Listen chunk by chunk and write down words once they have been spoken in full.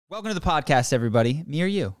Welcome to the podcast, everybody. Me or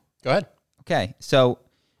you? Go ahead. Okay, so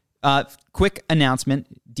quick announcement,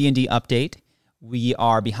 D&D update. We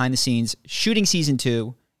are behind the scenes shooting Season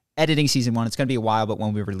 2, editing Season 1. It's going to be a while, but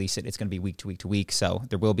when we release it, it's going to be week to week to week, so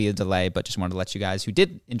there will be a delay, but just wanted to let you guys who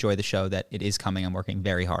did enjoy the show that it is coming. I'm working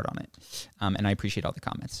very hard on it, and I appreciate all the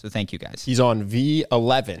comments, so thank you guys. He's on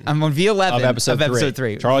V11. I'm on V11 of episode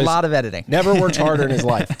 3. Charlie's a lot of editing. Never worked harder in his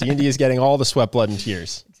life. D&D is getting all the sweat, blood, and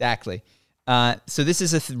tears. Exactly. So this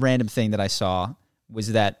is a random thing that I saw,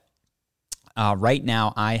 was that right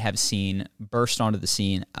now I have seen burst onto the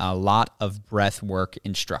scene a lot of breath work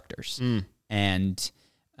instructors. And,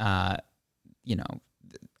 I'm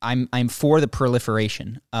for the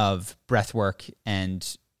proliferation of breath work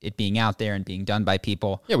and it being out there and being done by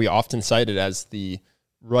people. Yeah, we often cite it as the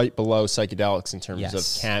right below psychedelics in terms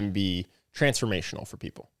Yes. of can be transformational for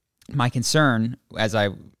people. My concern, as I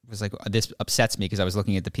was like, this upsets me because I was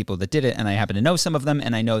looking at the people that did it and I happen to know some of them.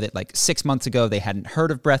 And I know that like 6 months ago, they hadn't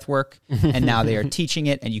heard of breath work and now they are teaching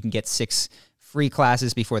it, and you can get 6 free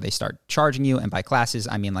classes before they start charging you. And by classes,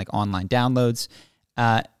 I mean like online downloads.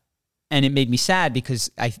 And it made me sad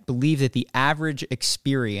because I believe that the average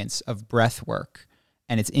experience of breath work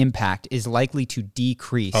and its impact is likely to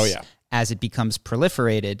decrease as it becomes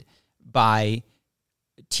proliferated by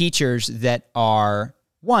teachers that are,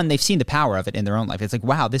 one, they've seen the power of it in their own life. It's like,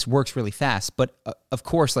 wow, this works really fast. But of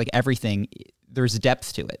course, like everything, there's a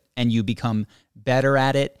depth to it, and you become better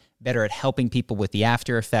at it, better at helping people with the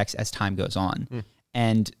after effects as time goes on.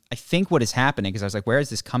 And I think what is happening, because I was like, where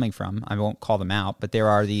is this coming from? I won't call them out, but there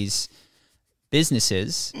are these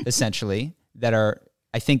businesses essentially that are,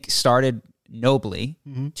 I think, started nobly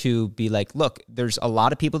to be like, look, there's a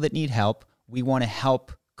lot of people that need help. We want to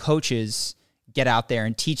help coaches get out there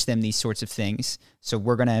and teach them these sorts of things. So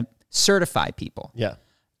we're going to certify people. Yeah.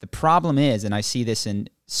 The problem is, and I see this in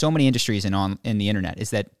so many industries and in the internet,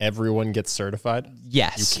 is that Everyone gets certified.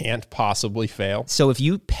 yes, You can't possibly fail. so if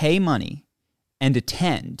you pay money and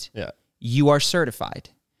attend, you are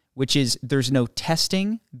certified, which is there's no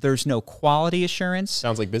testing, there's no quality assurance.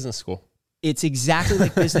 Sounds like business school. It's exactly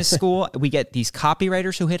like business school. We get these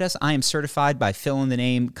copywriters who hit us. I am certified by fill in the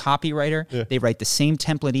name copywriter. Yeah. They write the same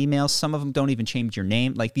template emails. Some of them don't even change your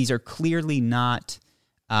name. Like, these are clearly not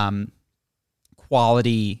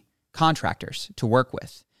quality contractors to work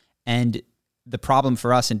with. And the problem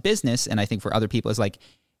for us in business, and I think for other people, is like,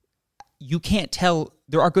 you can't tell.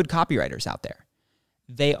 There are good copywriters out there.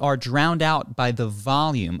 They are drowned out by the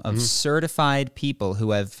volume of certified people who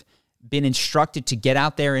have been instructed to get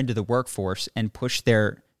out there into the workforce and push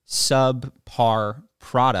their subpar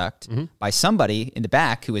product by somebody in the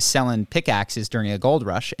back who is selling pickaxes during a gold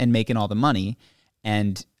rush and making all the money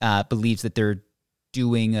and believes that they're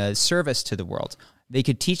doing a service to the world. They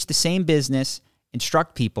could teach the same business,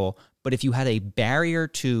 instruct people, but if you had a barrier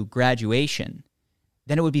to graduation,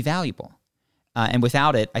 then it would be valuable. And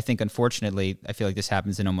without it, I think, unfortunately, I feel like this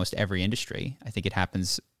happens in almost every industry. I think it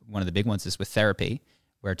happens, one of the big ones is with therapy,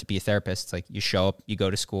 where to be a therapist, it's like you show up, you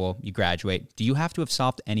go to school, you graduate. Do you have to have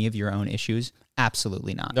solved any of your own issues?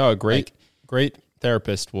 Absolutely not. No, a great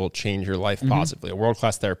therapist will change your life positively. A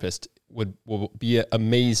world-class therapist will be an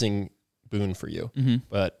amazing boon for you.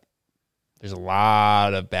 But there's a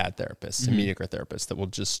lot of bad therapists and mediocre therapists that will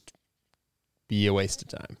just be a waste of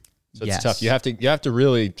time. So it's tough. You have to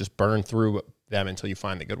really just burn through them until you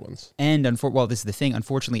find the good ones. And this is the thing.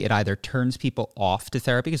 Unfortunately, it either turns people off to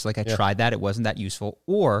therapy because, like, I tried that, it wasn't that useful,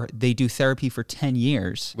 or they do therapy for 10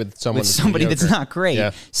 years with somebody mediocre. That's not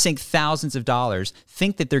great, sink thousands of dollars,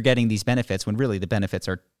 think that they're getting these benefits when really the benefits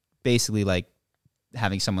are basically like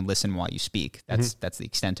having someone listen while you speak. That's the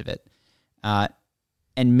extent of it.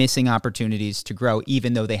 And missing opportunities to grow,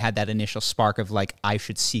 even though they had that initial spark of like, I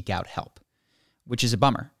should seek out help, which is a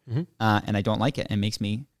bummer. And I don't like it. It makes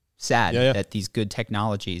me sad that these good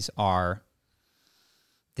technologies are,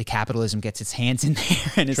 the capitalism gets its hands in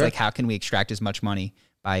there, and it's like, how can we extract as much money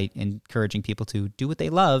by encouraging people to do what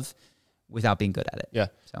they love without being good at it? Yeah.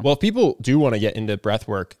 So. Well, if people do want to get into breath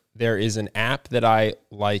work, there is an app that I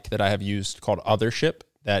like that I have used called Othership.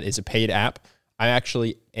 That is a paid app. I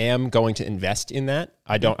actually am going to invest in that.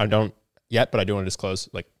 I don't yet, but I do want to disclose,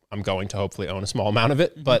 like, I'm going to hopefully own a small amount of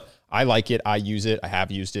it, but I like it. I use it. I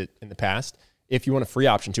have used it in the past. If you want a free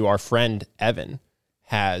option too, our friend Evan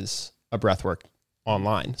has a breathwork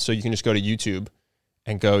online. So you can just go to YouTube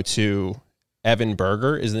and go to Evan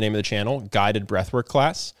Berger is the name of the channel, guided breathwork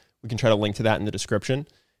class. We can try to link to that in the description.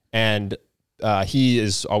 And he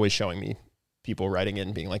is always showing me people writing in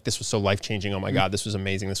and being like, this was so life-changing. Oh my God, this was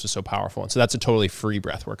amazing. This was so powerful. And so that's a totally free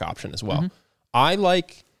breathwork option as well. I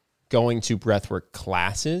like going to breathwork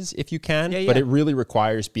classes if you can, Yeah, but yeah. it really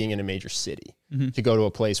requires being in a major city to go to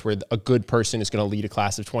a place where a good person is going to lead a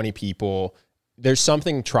class of 20 people. There's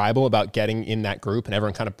something tribal about getting in that group and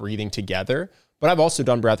everyone kind of breathing together. But I've also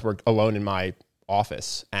done breathwork alone in my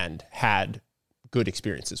office and had good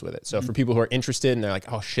experiences with it. So for people who are interested and they're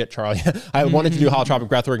like, oh shit, Charlie, I wanted to do holotropic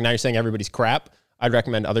breathwork. Now you're saying everybody's crap. I'd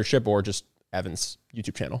recommend Othership or just Evan's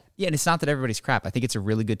YouTube channel. Yeah, and it's not that everybody's crap. I think it's a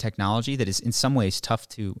really good technology that is in some ways tough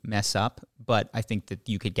to mess up, but I think that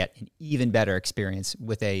you could get an even better experience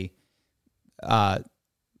with a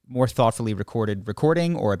more thoughtfully recorded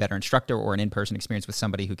recording or a better instructor or an in-person experience with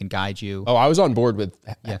somebody who can guide you. Oh, I was on board with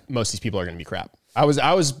most of these people are going to be crap. I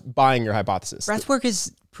was buying your hypothesis. Breathwork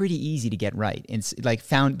is pretty easy to get right. It's like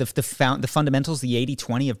the fundamentals, the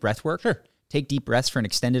 80-20 of breathwork. Sure. Take deep breaths for an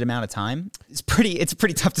extended amount of time. It's pretty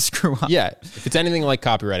tough to screw up. Yeah, if it's anything like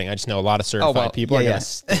copywriting, I just know a lot of certified people are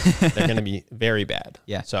they're going to be very bad.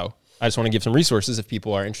 Yeah. So I just want to give some resources if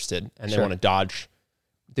people are interested and they want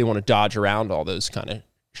to dodge around all those kind of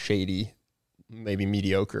shady, maybe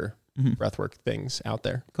mediocre breathwork things out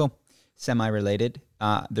there. Cool. Semi-related.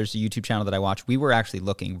 There's a YouTube channel that I watch. We were actually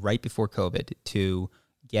looking right before COVID to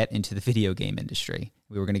get into the video game industry.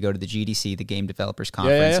 We were going to go to the GDC, the Game Developers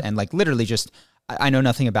Conference, and like literally just, I know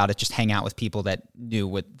nothing about it, just hang out with people that knew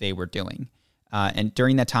what they were doing. And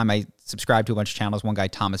during that time, I subscribed to a bunch of channels. One guy,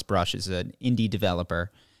 Thomas Brush, is an indie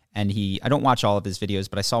developer, and I don't watch all of his videos,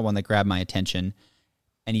 but I saw one that grabbed my attention.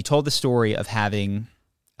 And he told the story of having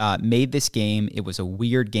made this game. It was a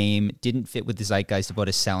weird game, didn't fit with the zeitgeist of what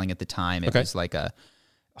is selling at the time. It was like a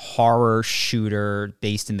horror shooter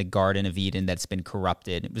based in the Garden of Eden that's been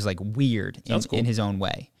corrupted. It was like weird in his own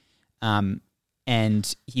way.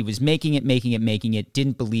 And he was making it,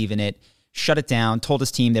 didn't believe in it, shut it down, told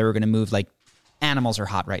his team they were going to move, like, animals are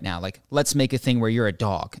hot right now. Like, let's make a thing where you're a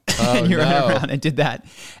dog and you're running around, and did that.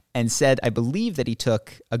 And said, I believe that he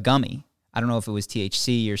took a gummy. I don't know if it was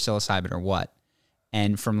THC or psilocybin or what.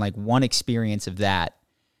 And from like one experience of that,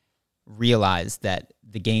 realized that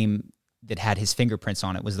the game that had his fingerprints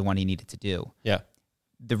on it was the one he needed to do. Yeah.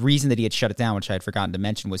 The reason that he had shut it down, which I had forgotten to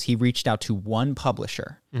mention, was he reached out to one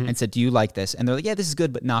publisher and said, do you like this? And they're like, yeah, this is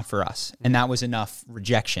good, but not for us. And that was enough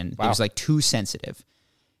rejection. Wow. It was like too sensitive.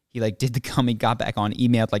 He like did the gummy, got back on,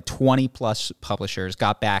 emailed like 20 plus publishers,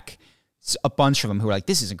 got back a bunch of them who were like,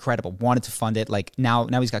 this is incredible, wanted to fund it. Like now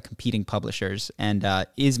he's got competing publishers and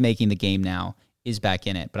is making the game now, is back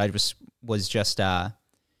in it. But I was just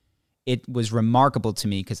it was remarkable to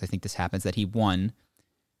me, because I think this happens, that he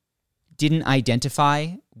didn't identify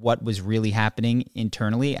what was really happening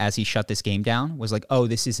internally as he shut this game down. Was like, oh,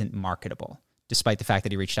 this isn't marketable, despite the fact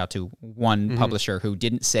that he reached out to one publisher who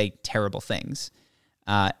didn't say terrible things.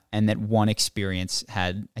 And that one experience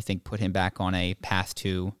had, I think, put him back on a path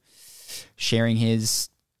to sharing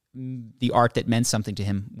the art that meant something to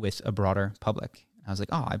him with a broader public. I was like,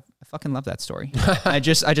 oh, I fucking love that story. I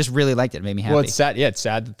just really liked it. It made me happy. Well, it's sad. Yeah, it's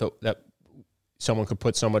sad that someone could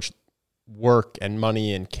put so much work and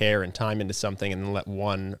money and care and time into something and then let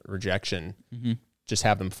one rejection just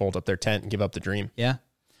have them fold up their tent and give up the dream. Yeah.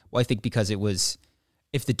 Well, I think because it was,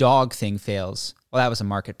 if the dog thing fails, well, that was a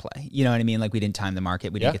market play. You know what I mean? Like, we didn't time the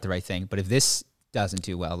market. We didn't get the right thing. But if this doesn't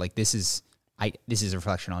do well, like, this is a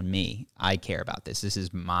reflection on me. I care about this. This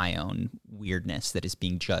is my own weirdness that is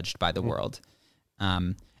being judged by the world.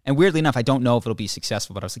 And weirdly enough, I don't know if it'll be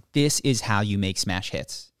successful, but I was like, this is how you make smash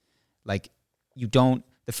hits. Like,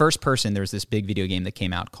 the first person, there was this big video game that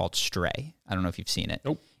came out called Stray. I don't know if you've seen it.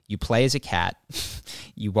 Nope. You play as a cat,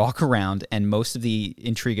 you walk around, and most of the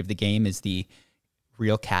intrigue of the game is the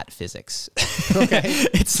real cat physics. Okay.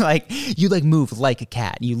 It's like, you like move like a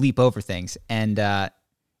cat, and you leap over things, and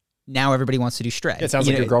now everybody wants to do Stray. It sounds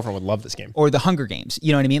like your girlfriend would love this game. Or the Hunger Games.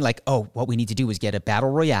 You know what I mean? Like, oh, what we need to do is get a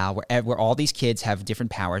battle royale where all these kids have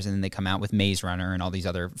different powers, and then they come out with Maze Runner and all these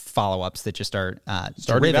other follow-ups that just are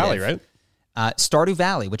Stardew Valley, right? Stardew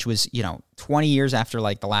Valley, which was, 20 years after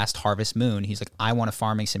like the last Harvest Moon. He's like, I want a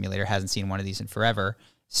farming simulator. Hasn't seen one of these in forever.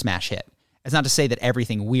 Smash hit. It's not to say that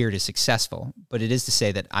everything weird is successful, but it is to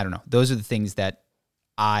say that, I don't know, those are the things that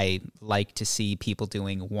I like to see people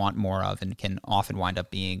doing, want more of, and can often wind up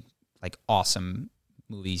being like awesome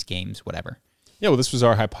movies, games, whatever. Yeah, well, this was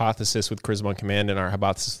our hypothesis with Charisma on Command, and our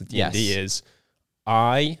hypothesis with D&D is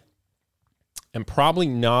I am probably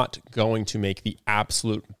not going to make the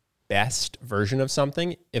absolute best version of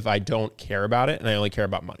something if I don't care about it and I only care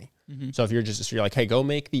about money. So if you're like, hey, go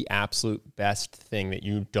make the absolute best thing that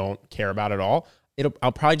you don't care about at all,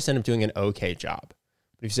 I'll probably just end up doing an okay job.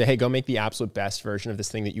 But if you say, hey, go make the absolute best version of this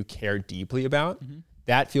thing that you care deeply about,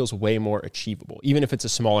 that feels way more achievable, even if it's a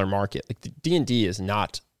smaller market. Like, the D&D is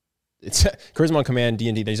not it's Charisma on Command,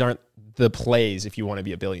 D&D. These aren't the plays if you want to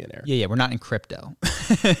be a billionaire. Yeah, we're not in crypto.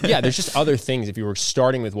 Yeah, there's just other things. If you were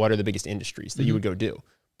starting with what are the biggest industries that you would go do.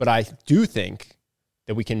 But I do think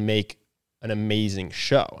that we can make an amazing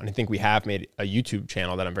show. And I think we have made a YouTube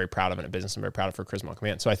channel that I'm very proud of, and a business I'm very proud of for Charisma on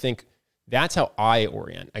Command. So I think that's how I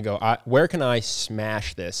orient. I go, where can I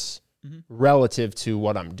smash this relative to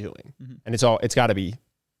what I'm doing? And it's got to be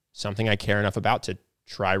something I care enough about to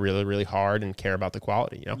try really, really hard and care about the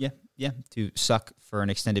quality, you know? Yeah. To suck for an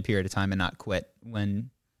extended period of time and not quit when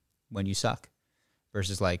you suck.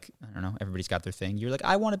 Versus like, I don't know, everybody's got their thing. You're like,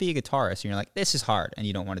 I want to be a guitarist. And you're like, this is hard. And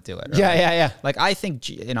you don't want to do it. Or Yeah. Like, I think,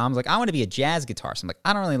 I'm like, I want to be a jazz guitarist. I'm like,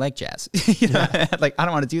 I don't really like jazz. Like, I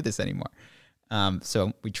don't want to do this anymore.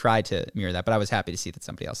 So we tried to mirror that, but I was happy to see that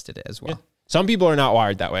somebody else did it as well. Yeah. Some people are not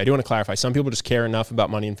wired that way. I do want to clarify. Some people just care enough about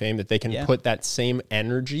money and fame that they can put that same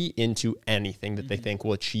energy into anything that they think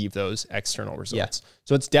will achieve those external results.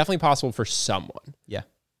 So it's definitely possible for someone. Yeah.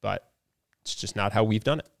 But it's just not how we've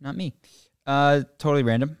done it. Not me. Totally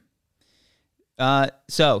random.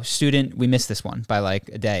 So student, we missed this one by like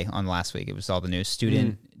a day on last week. It was all the news.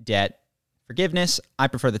 Student debt forgiveness. I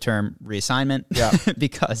prefer the term reassignment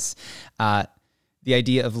because the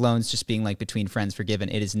idea of loans just being like between friends forgiven,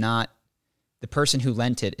 it is not, the person who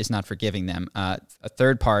lent it is not forgiving them. A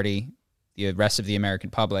third party, the rest of the American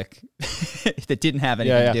public that didn't have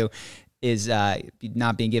anything to do, is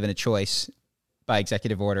not being given a choice by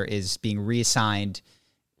executive order, is being reassigned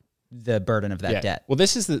the burden of that debt. Well,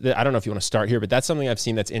 this is I don't know if you want to start here, but that's something I've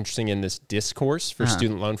seen that's interesting in this discourse for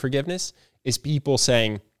student loan forgiveness, is people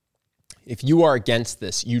saying, if you are against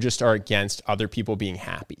this, you just are against other people being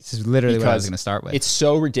happy. This is literally what I was going to start with. It's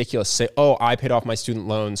so ridiculous to say, oh, I paid off my student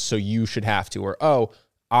loans, so you should have to. Or, oh,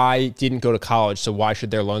 I didn't go to college, so why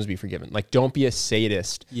should their loans be forgiven? Like, don't be a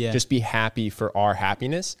sadist. Just be happy for our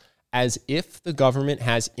happiness. As if the government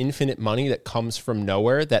has infinite money that comes from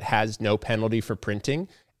nowhere that has no penalty for printing,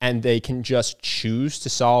 and they can just choose to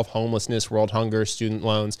solve homelessness, world hunger, student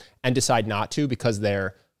loans, and decide not to because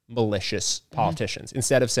they're malicious politicians.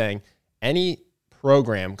 Instead of saying, any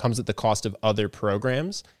program comes at the cost of other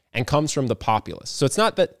programs and comes from the populace. So it's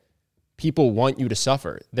not that people want you to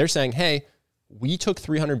suffer. They're saying, hey, we took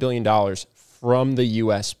 $300 billion from the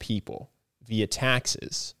U.S. people via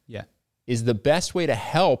taxes. Is the best way to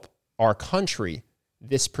help our country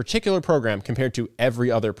this particular program compared to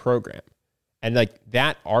every other program. And like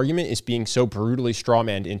that argument is being so brutally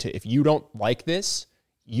strawmanned into, if you don't like this,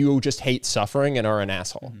 you just hate suffering and are an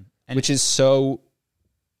asshole, which is so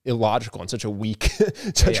illogical and such a weak,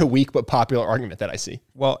 a weak but popular argument that I see.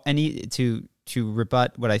 Well, and to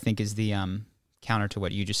rebut what I think is the counter to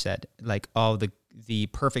what you just said, like, oh, the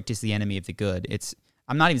perfect is the enemy of the good.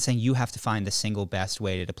 I'm not even saying you have to find the single best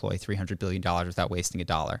way to deploy $300 billion without wasting a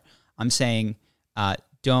dollar. I'm saying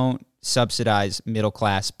don't subsidize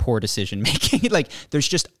middle-class poor decision-making. Like, there's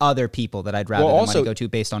just other people that I'd rather the money go to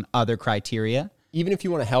based on other criteria. Even if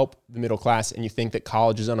you want to help the middle class and you think that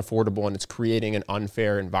college is unaffordable and it's creating an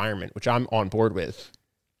unfair environment, which I'm on board with,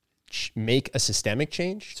 make a systemic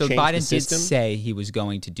change. So Biden did say he was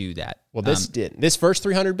going to do that. Well, this didn't. This first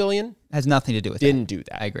 $300 billion has nothing to do with didn't do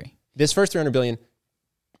that. I agree. This first $300 billion,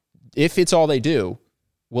 if it's all they do,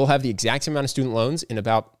 we'll have the exact same amount of student loans in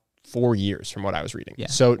about 4 years from what I was reading.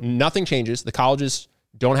 So nothing changes. The colleges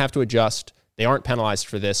don't have to adjust. They aren't penalized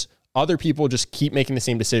for this. Other people just keep making the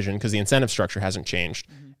same decision because the incentive structure hasn't changed.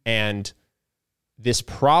 And this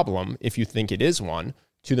problem, if you think it is one,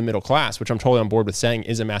 to the middle class, which I'm totally on board with saying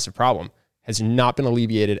is a massive problem, has not been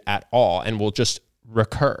alleviated at all and will just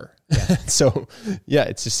recur. So,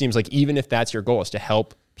 it just seems like even if that's your goal, is to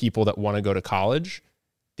help people that want to go to college,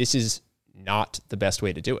 this is not the best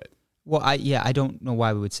way to do it. Well, I don't know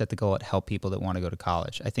why we would set the goal at help people that want to go to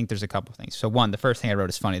college. I think there's a couple of things. So one, the first thing I wrote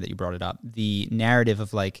is funny that you brought it up. The narrative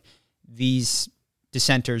of like, these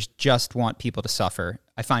dissenters just want people to suffer,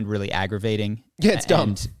 I find really aggravating. Yeah, it's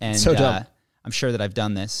dumb. And so dumb. I'm sure that I've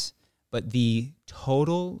done this, but the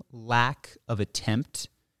total lack of attempt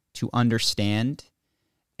to understand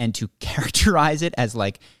and to characterize it as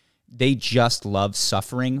like they just love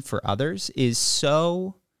suffering for others is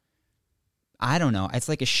so, I don't know. It's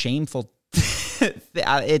like a shameful.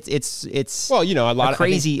 It's well, you know, a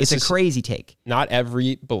crazy take. Not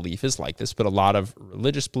every belief is like this, but a lot of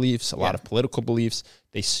religious beliefs, a lot of political beliefs,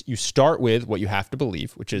 you start with what you have to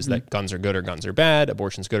believe, which is that guns are good or guns are bad,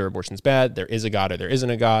 abortion's good or abortion's bad, there is a God or there isn't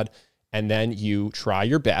a God, and then you try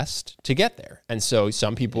your best to get there. And so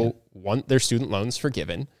some people want their student loans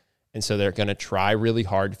forgiven, and so they're going to try really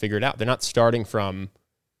hard to figure it out. They're not starting from,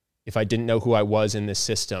 if I didn't know who I was in this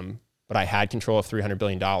system, but I had control of $300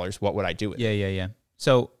 billion, what would I do with it? Yeah.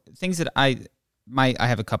 So things that I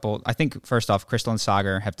have a couple. I think first off, Crystal and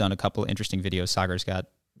Sagar have done a couple interesting videos. Sagar's got.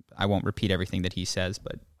 I won't repeat everything that he says,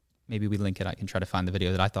 but maybe we link it. I can try to find the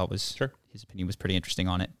video that I thought was his opinion was pretty interesting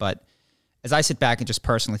on it. But as I sit back and just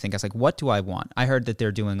personally think, I was like, what do I want? I heard that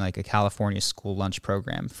they're doing like a California school lunch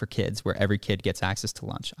program for kids where every kid gets access to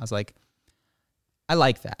lunch. I was like, I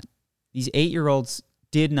like that. These 8-year-olds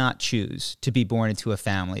did not choose to be born into a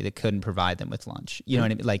family that couldn't provide them with lunch. You know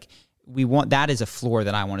what I mean? Like, we want, that is a floor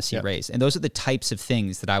that I want to see raised. And those are the types of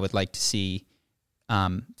things that I would like to see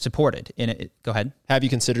supported. Go ahead. Have you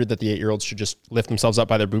considered that the 8-year-olds should just lift themselves up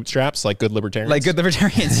by their bootstraps like good libertarians? Like good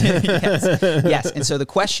libertarians. Yes. Yes. And so the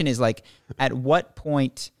question is like, at what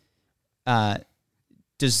point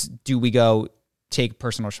do we go take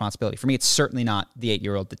personal responsibility? For me, it's certainly not the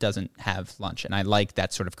 8-year-old that doesn't have lunch. And I like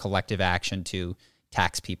that sort of collective action to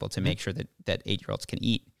tax people to make sure that 8-year-olds can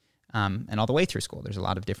eat. And all the way through school. There's a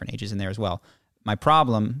lot of different ages in there as well. My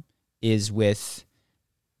problem is with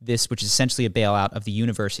this, which is essentially a bailout of the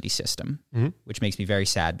university system, which makes me very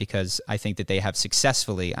sad because I think that they have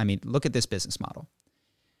successfully, I mean, look at this business model.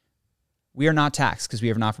 We are not taxed because we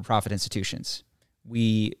are not-for-profit institutions.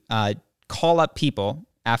 We call up people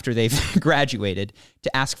after they've graduated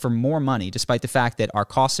to ask for more money, despite the fact that our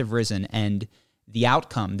costs have risen and the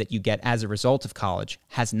outcome that you get as a result of college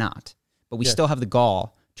has not. But we still have the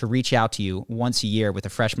gall to reach out to you once a year with a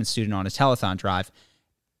freshman student on a telethon drive,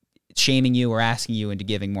 shaming you or asking you into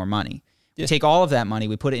giving more money. We take all of that money,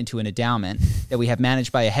 we put it into an endowment that we have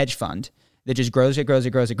managed by a hedge fund that just grows it,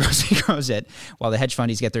 while the hedge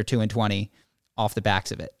fundies get their 2 and 20 off the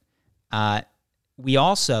backs of it. We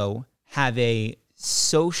also have a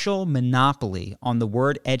social monopoly on the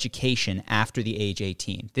word education after the age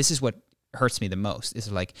 18. This is what hurts me the most. This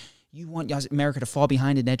is like, you want America to fall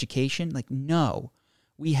behind in education? Like, no.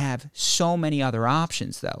 We have so many other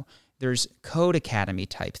options, though. There's Code Academy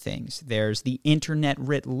type things. There's the internet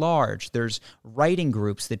writ large. There's writing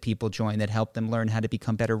groups that people join that help them learn how to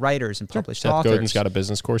become better writers and published authors. Seth Godin's got a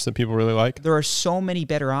business course that people really like. There are so many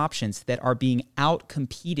better options that are being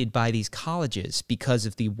out-competed by these colleges because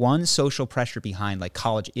of the one social pressure behind, like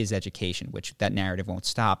college is education, which that narrative won't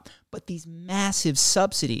stop, but these massive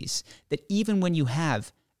subsidies that even when you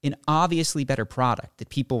have an obviously better product that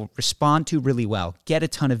people respond to really well, get a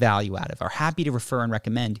ton of value out of, are happy to refer and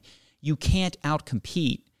recommend, you can't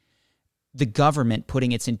outcompete the government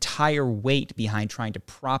putting its entire weight behind trying to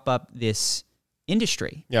prop up this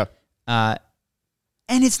industry. Yeah. And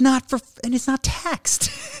it's not taxed.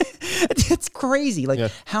 It's crazy.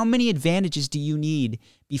 Like, how many advantages do you need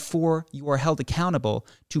before you are held accountable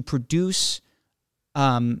to produce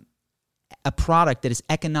a product that is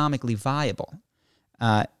economically viable?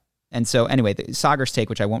 And so anyway, the Sagar's take,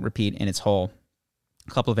 which I won't repeat in its whole,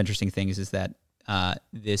 a couple of interesting things is that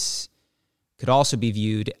this could also be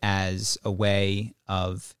viewed as a way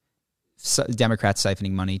of Democrats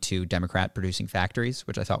siphoning money to Democrat-producing factories,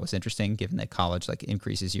 which I thought was interesting, given that college like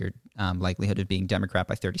increases your likelihood of being Democrat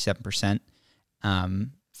by 37%.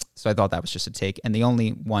 So I thought that was just a take. And the only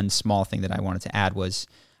one small thing that I wanted to add was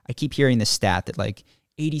I keep hearing this stat that like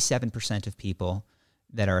 87% of people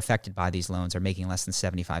that are affected by these loans are making less than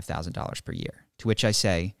 $75,000 per year. To which I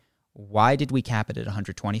say, why did we cap it at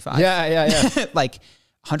 $125,000? Yeah. Like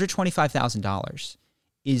 $125,000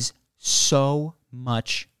 is so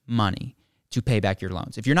much money to pay back your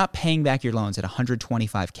loans. If you're not paying back your loans at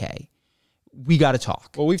 $125K, we got to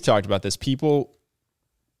talk. Well, we've talked about this. People,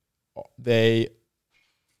 a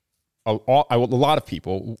lot of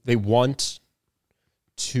people, they want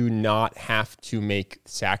to not have to make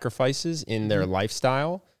sacrifices in their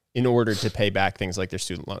lifestyle in order to pay back things like their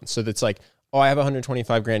student loans. So that's like, oh, I have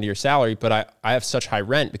 $125,000 a year salary, but I have such high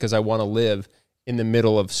rent because I want to live in the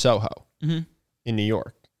middle of Soho in New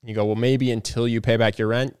York. And you go, well, maybe until you pay back your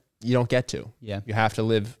rent, you don't get to. Yeah. You have to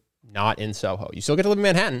live not in Soho. You still get to live in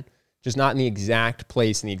Manhattan, just not in the exact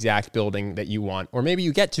place, in the exact building that you want. Or maybe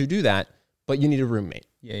you get to do that, but you need a roommate.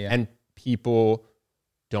 Yeah. And people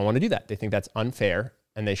don't want to do that. They think that's unfair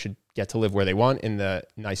and they should get to live where they want in the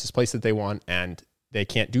nicest place that they want. And they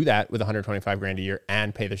can't do that with $125,000 a year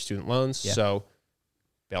and pay their student loans. Yeah. So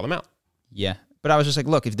bail them out. Yeah. But I was just like,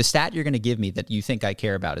 look, if the stat you're going to give me that you think I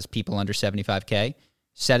care about is people under 75K,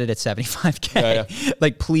 set it at 75K. Yeah.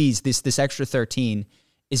 Like, please, this extra 13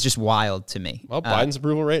 is just wild to me. Well, Biden's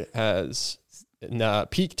approval rate has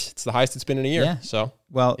peaked. It's the highest it's been in a year. Yeah. So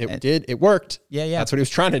well, it worked. Yeah. That's what he was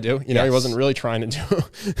trying to do. You know, he wasn't really trying to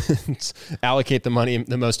do allocate the money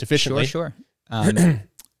the most efficiently. Sure.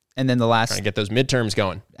 And then the last, trying to get those midterms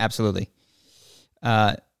going. Absolutely.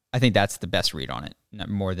 I think that's the best read on it, not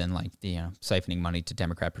more than like the siphoning money to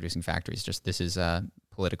Democrat producing factories. Just this is a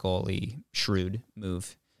politically shrewd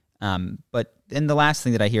move. But then the last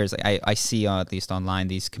thing that I hear is like I see at least online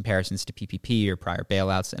these comparisons to PPP or prior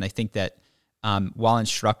bailouts, and I think that while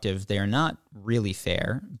instructive, they are not really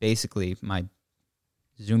fair. Basically, my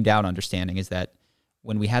zoomed out understanding is that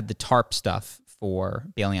when we had the TARP stuff for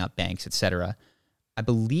bailing out banks, et cetera, I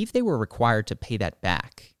believe they were required to pay that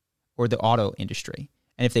back, or the auto industry.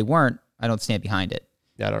 And if they weren't, I don't stand behind it.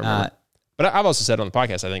 Yeah, I don't remember. But I've also said on the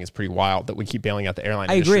podcast, I think it's pretty wild that we keep bailing out the airline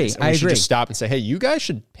I industries. agree. And we should just stop and say, hey, you guys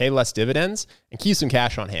should pay less dividends and keep some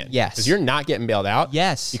cash on hand. Yes. Because you're not getting bailed out.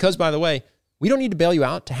 Yes. Because, by the way, we don't need to bail you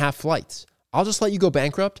out to have flights. I'll just let you go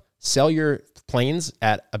bankrupt, sell your planes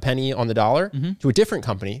at a penny on the dollar to a different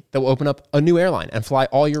company that will open up a new airline and fly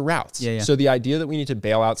all your routes. Yeah. So the idea that we need to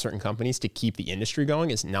bail out certain companies to keep the industry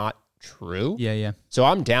going is not true. Yeah. So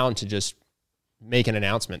I'm down to just make an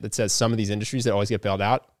announcement that says some of these industries that always get bailed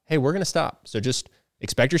out, hey, we're going to stop. So just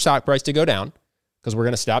expect your stock price to go down because we're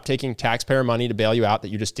going to stop taking taxpayer money to bail you out that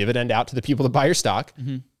you just dividend out to the people that buy your stock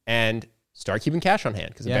and start keeping cash on hand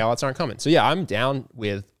because the bailouts aren't coming. So yeah, I'm down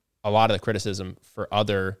with a lot of the criticism for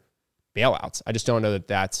other bailouts. I just don't know that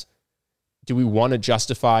that's, do we want to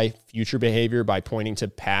justify future behavior by pointing to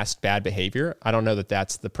past bad behavior? I don't know that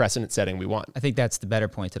that's the precedent setting we want. I think that's the better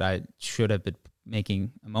point that I should have been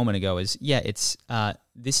making a moment ago is, it's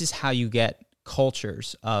this is how you get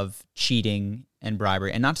cultures of cheating and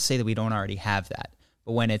bribery. And not to say that we don't already have that,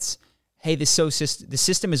 but when it's, hey, the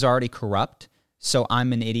system is already corrupt, so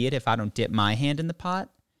I'm an idiot if I don't dip my hand in the pot,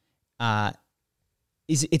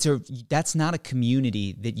 that's not a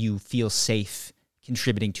community that you feel safe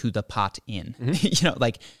contributing to the pot in.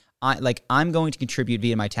 I'm going to contribute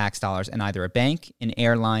via my tax dollars, and either a bank, an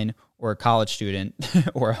airline, or a college student,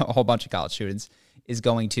 or a whole bunch of college students is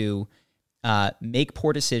going to make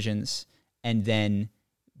poor decisions and then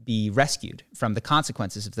be rescued from the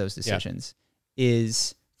consequences of those decisions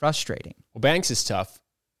is frustrating. Well, banks is tough.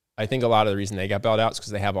 I think a lot of the reason they got bailed out is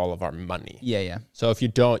because they have all of our money. Yeah. So if you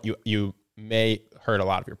don't, you may hurt a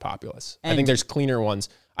lot of your populace. I think there's cleaner ones.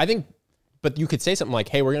 But you could say something like,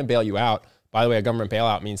 hey, we're going to bail you out. By the way, a government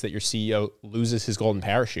bailout means that your CEO loses his golden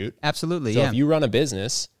parachute. Absolutely, So if you run a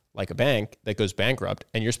business like a bank that goes bankrupt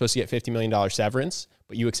and you're supposed to get $50 million severance,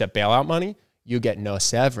 but you accept bailout money, you get no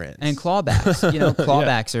severance. And clawbacks,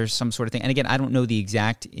 clawbacks are some sort of thing. And again, I don't know the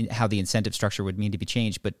exact how the incentive structure would mean to be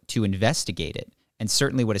changed, but to investigate it. And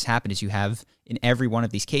certainly what has happened is you have, in every one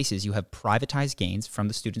of these cases, you have privatized gains from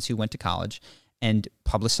the students who went to college and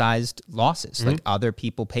publicized losses, like other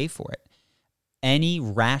people pay for it. Any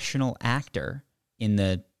rational actor in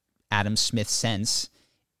the Adam Smith sense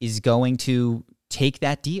is going to take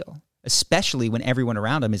that deal, especially when everyone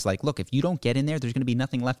around him is like, look, if you don't get in there, there's going to be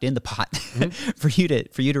nothing left in the pot for you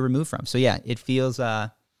to remove from. So yeah, it feels, I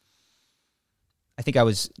think I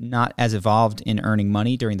was not as evolved in earning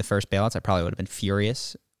money during the first bailouts. I probably would have been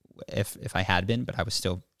furious if I had been, but I was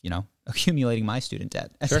still, accumulating my student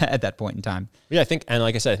debt at that point in time. Yeah, I think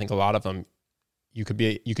a lot of them, you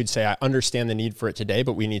could say, I understand the need for it today,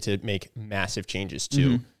 but we need to make massive changes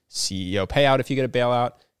to CEO payout if you get a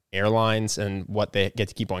bailout, airlines and what they get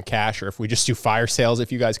to keep on cash, or if we just do fire sales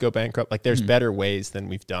if you guys go bankrupt. Like there's better ways than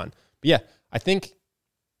we've done. But yeah, I think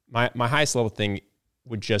my highest level thing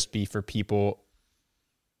would just be for people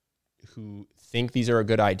who think these are a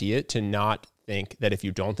good idea to not think that if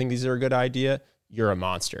you don't think these are a good idea, you're a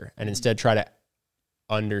monster, and instead try to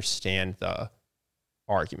understand the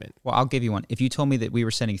argument. Well, I'll give you one. If you told me that we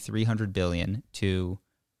were sending $300 billion to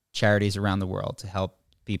charities around the world to help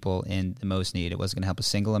people in the most need, it wasn't going to help a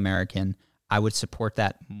single American, I would support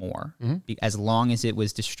that more, as long as it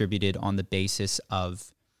was distributed on the basis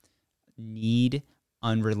of need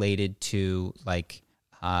unrelated to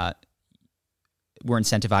we're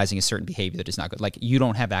incentivizing a certain behavior that is not good. Like, you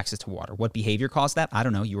don't have access to water. What behavior caused that? I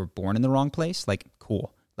don't know. You were born in the wrong place. Like,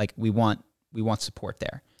 cool. Like, we want support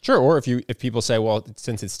there. Sure. Or if people say, well,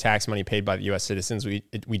 since it's tax money paid by the U.S. citizens,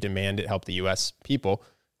 we demand it help the U.S. people.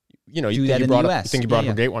 You brought up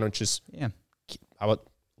a great one, which is how about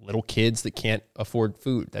little kids that can't afford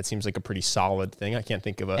food? That seems like a pretty solid thing. I can't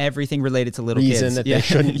think of everything related to little reason kids that they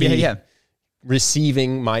shouldn't be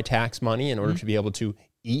receiving my tax money in order to be able to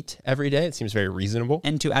eat every day. It seems very reasonable.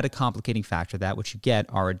 And to add a complicating factor to that, what you get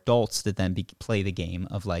are adults that then play the game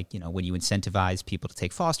of when you incentivize people to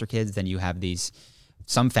take foster kids, then you have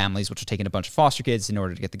some families which are taking a bunch of foster kids in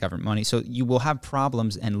order to get the government money. So you will have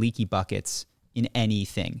problems and leaky buckets in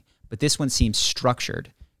anything. But this one seems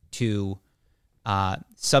structured to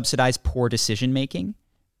subsidize poor decision-making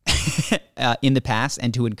in the past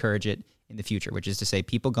and to encourage it in the future, which is to say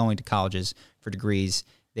people going to colleges for degrees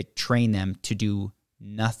that train them to do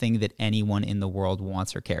nothing that anyone in the world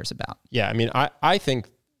wants or cares about. Yeah, I mean, I think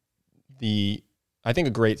a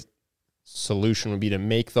great solution would be to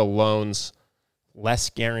make the loans less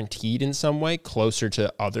guaranteed in some way, closer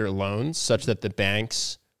to other loans, such that the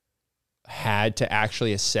banks had to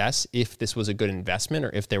actually assess if this was a good investment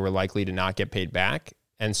or if they were likely to not get paid back.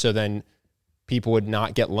 And so then people would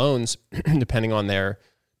not get loans depending on their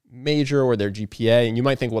major or their GPA. And you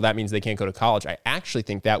might think, well, that means they can't go to college. I actually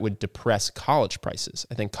think that would depress college prices.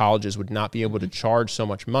 I think colleges would not be able to charge so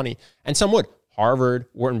much money. And some would. Harvard,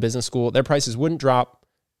 Wharton Business School, their prices wouldn't drop.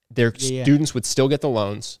 Their students would still get the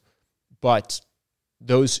loans. But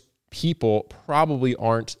those people probably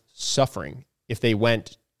aren't suffering if they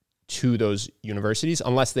went to those universities,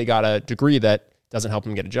 unless they got a degree that doesn't help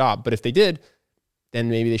them get a job. But if they did, then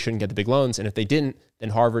maybe they shouldn't get the big loans. And if they didn't, then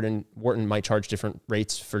Harvard and Wharton might charge different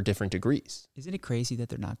rates for different degrees. Isn't it crazy that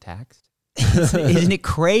they're not taxed? Isn't it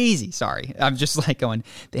crazy? Sorry. I'm just like going,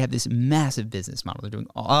 they have this massive business model. They're doing,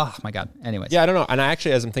 oh my God. Anyways. Yeah, I don't know. And I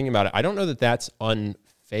actually, as I'm thinking about it, I don't know that that's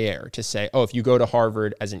unfair to say, oh, if you go to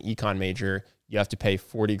Harvard as an econ major, you have to pay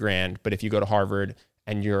 40 grand. But if you go to Harvard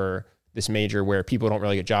and you're this major where people don't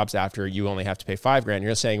really get jobs after, you only have to pay 5 grand.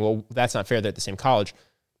 You're saying, well, that's not fair. They're at the same college.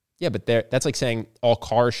 Yeah, but that's like saying all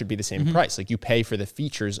cars should be the same price. Like you pay for the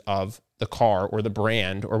features of the car or the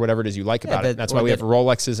brand or whatever it is you like about it. That's why we have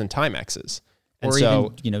Rolexes and Timexes. And or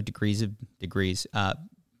so, even, degrees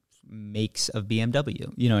makes of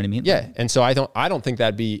BMW. You know what I mean? Yeah. And so I don't think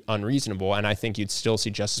that'd be unreasonable. And I think you'd still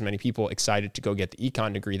see just as many people excited to go get the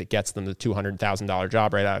econ degree that gets them the $200,000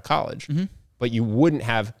 job right out of college. But you wouldn't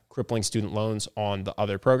have crippling student loans on the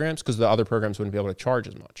other programs because the other programs wouldn't be able to charge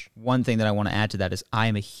as much. One thing that I want to add to that is I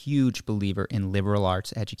am a huge believer in liberal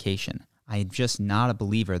arts education. I am just not a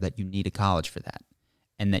believer that you need a college for that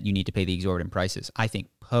and that you need to pay the exorbitant prices. I think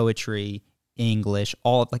poetry, English,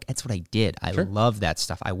 that's what I did. I love that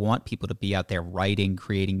stuff. I want people to be out there writing,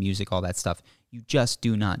 creating music, all that stuff. You just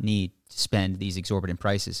do not need to spend these exorbitant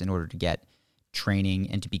prices in order to get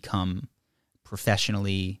training and to become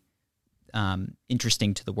professionally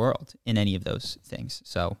interesting to the world in any of those things.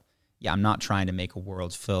 So yeah, I'm not trying to make a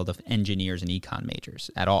world filled of engineers and econ majors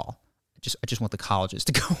at all. I just want the colleges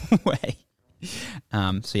to go away.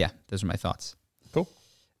 So yeah, those are my thoughts. Cool.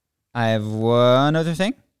 I have one other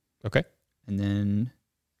thing. Okay. And then,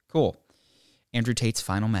 cool. Andrew Tate's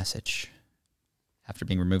final message after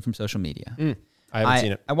being removed from social media. I haven't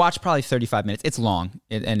seen it. I watched probably 35 minutes. It's long,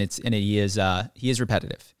 and he is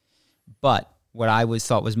repetitive. But what I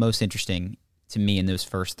thought was most interesting to me in those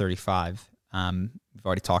first 35, we've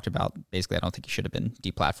already talked about. Basically, I don't think he should have been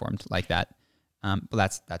deplatformed like that.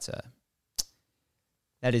 But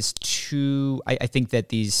that is too. I think that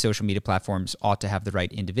these social media platforms ought to have the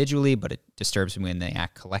right individually, but it disturbs me when they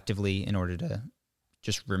act collectively in order to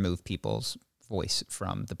just remove people's voice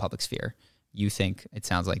from the public sphere. You think it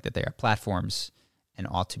sounds like that they are platforms and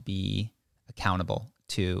ought to be accountable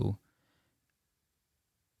to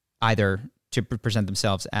either to present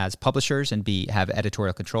themselves as publishers and have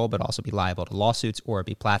editorial control, but also be liable to lawsuits, or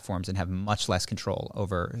be platforms and have much less control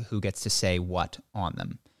over who gets to say what on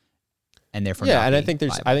them. And therefore, and I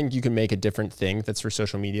think you can make a different thing that's for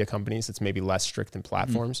social media companies that's maybe less strict than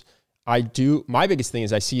platforms. My biggest thing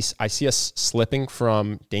is I see us slipping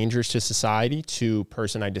from dangers to society to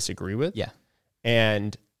person I disagree with. Yeah.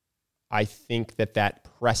 And I think that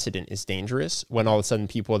precedent is dangerous when all of a sudden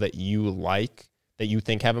people that you like, that you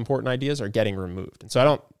think have important ideas, are getting removed. And so I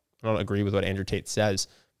don't agree with what Andrew Tate says,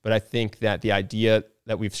 but I think that the idea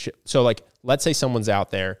that let's say someone's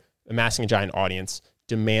out there amassing a giant audience,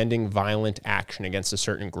 demanding violent action against a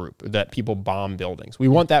certain group, that people bomb buildings. We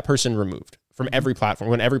want that person removed from every platform.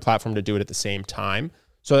 We want every platform to do it at the same time.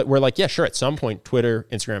 So that we're like, yeah, sure, at some point, Twitter,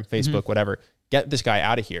 Instagram, Facebook, whatever, get this guy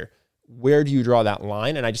out of here. Where do you draw that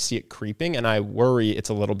line? And I just see it creeping, and I worry it's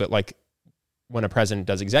a little bit like when a president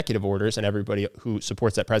does executive orders and everybody who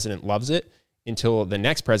supports that president loves it, until the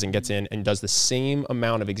next president gets in and does the same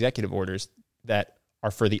amount of executive orders that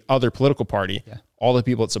are for the other political party. Yeah. All the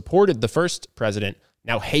people that supported the first president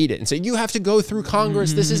now hate it and say, you have to go through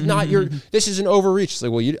Congress. This is an overreach. It's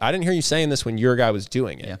like, well, I didn't hear you saying this when your guy was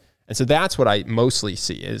doing it. Yeah. And so that's what I mostly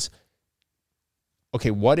see is, okay,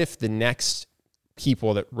 what if the next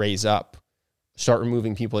people that raise up start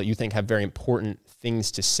removing people that you think have very important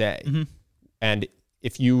things to say? And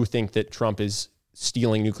if you think that Trump is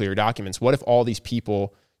stealing nuclear documents, what if all these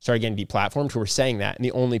people started getting deplatformed who were saying that, and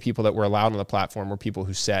the only people that were allowed on the platform were people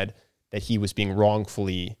who said that he was being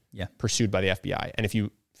wrongfully pursued by the FBI? And if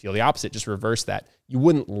you feel the opposite, just reverse that. You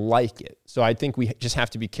wouldn't like it. So I think we just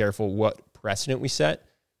have to be careful what precedent we set,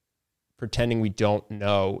 pretending we don't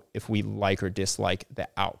know if we like or dislike the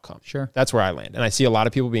outcome. Sure. That's where I land. And I see a lot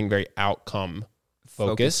of people being very outcome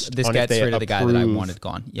focused. This gets rid of the guy that I wanted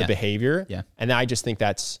gone. The behavior. Yeah. And I just think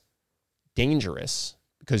that's dangerous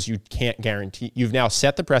because you can't guarantee. You've now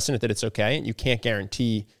set the precedent that it's okay, and you can't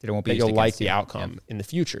guarantee That it won't be that used you'll like against the you. outcome in the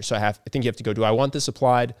future. So I think you have to go, do I want this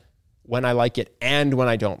applied when I like it and when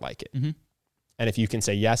I don't like it? Mm-hmm. And if you can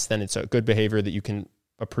say yes, then it's a good behavior that you can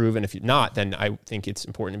approve. And if you're not, then I think it's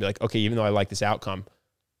important to be like, okay, even though I like this outcome,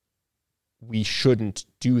 we shouldn't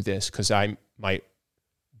do this because I might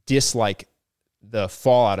dislike the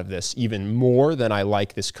fallout of this even more than I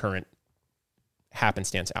like this current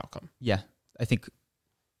happenstance outcome. Yeah. I think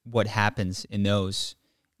what happens in those,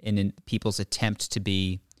 in people's attempt to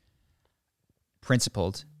be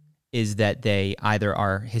principled, is that they either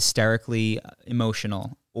are hysterically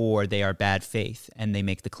emotional or they are bad faith, and they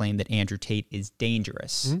make the claim that Andrew Tate is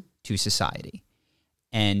dangerous to society.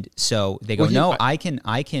 And so they go,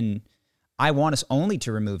 I want us only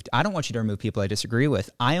to remove, I don't want you to remove people I disagree with.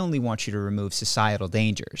 I only want you to remove societal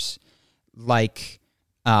dangers like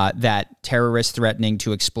that terrorist threatening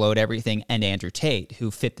to explode everything and Andrew Tate,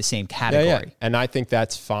 who fit the same category. Yeah. And I think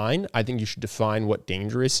that's fine. I think you should define what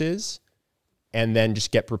dangerous is and then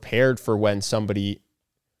just get prepared for when somebody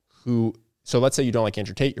who, so let's say you don't like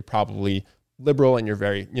Andrew Tate, you're probably liberal and you're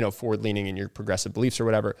very, forward-leaning in your progressive beliefs or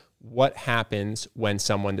whatever. What happens when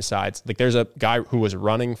someone decides, like there's a guy who was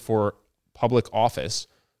running for public office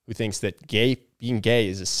who thinks that being gay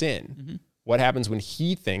is a sin. Mm-hmm. What happens when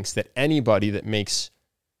he thinks that anybody that makes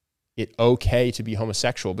it okay to be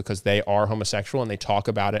homosexual because they are homosexual and they talk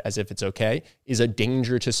about it as if it's okay is a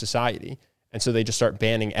danger to society? And so they just start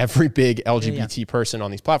banning every big LGBT person on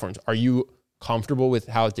these platforms. Are you comfortable with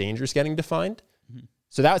how danger is getting defined? Mm-hmm.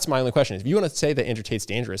 So that's my only question. If you want to say that Andrew Tate's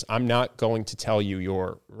dangerous, I'm not going to tell you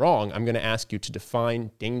you're wrong. I'm going to ask you to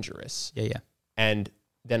define dangerous. And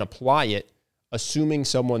then apply it, assuming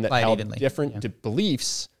someone that held different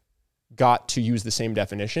beliefs got to use the same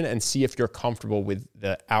definition, and see if you're comfortable with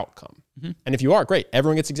the outcome. Mm-hmm. And if you are, great.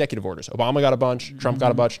 Everyone gets executive orders. Obama got a bunch. Trump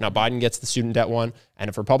got a bunch. Now Biden gets the student debt one. And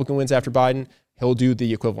if a Republican wins after Biden, he'll do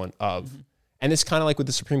the equivalent of. Mm-hmm. And it's kind of like with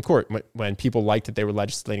the Supreme Court, when people liked that they were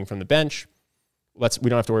legislating from the bench. We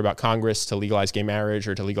don't have to worry about Congress to legalize gay marriage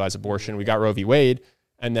or to legalize abortion. We got Roe v. Wade,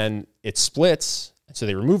 and then it splits. So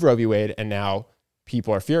they remove Roe v. Wade, and now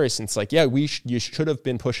people are furious. And it's like, you should have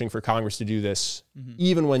been pushing for Congress to do this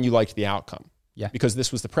even when you liked the outcome. Yeah. Because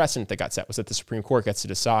this was the precedent that got set, was that the Supreme Court gets to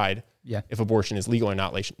decide if abortion is legal or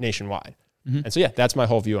not nationwide. Mm-hmm. And so, that's my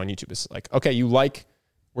whole view on YouTube. It's like, okay,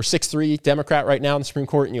 we're 6-3 Democrat right now in the Supreme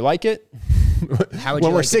Court and you like it.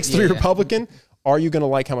 When we're 6-3 Republican, are you going to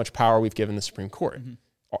like how much power we've given the Supreme Court?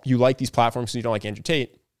 Mm-hmm. You like these platforms because you don't like Andrew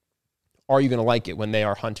Tate. Are you going to like it when they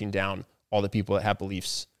are hunting down all the people that have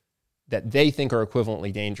beliefs that they think are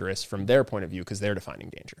equivalently dangerous from their point of view because they're defining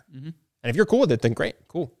danger? Mm-hmm. And if you're cool with it, then great,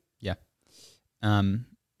 cool. Yeah.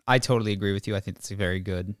 I totally agree with you. I think it's a very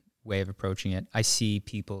good way of approaching it. I see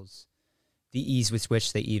the ease with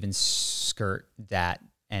which they even skirt that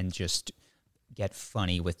and just get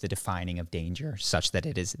funny with the defining of danger such that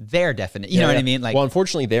it is their definition. You know what I mean? Like, well,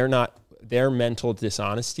 unfortunately, their mental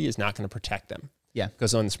dishonesty is not going to protect them. Yeah.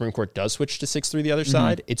 Because when the Supreme Court does switch to 6-3 the other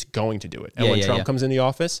side, it's going to do it. And when Trump comes into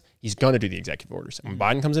office, he's going to do the executive orders. And when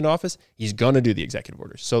Biden comes into office, he's going to do the executive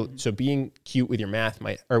orders. So being cute with your math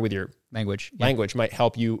with your language might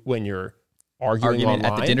help you when you're arguing online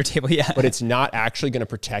at the dinner table. Yeah. But it's not actually going to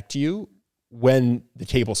protect you when the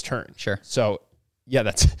tables turn. Sure. So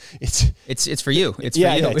it's for you. It's for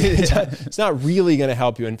you. It's not really going to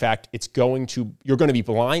help you. In fact, you're going to be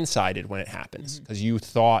blindsided when it happens because you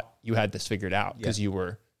thought you had this figured out because you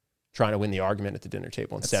were trying to win the argument at the dinner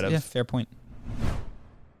table instead of. Yeah, fair point.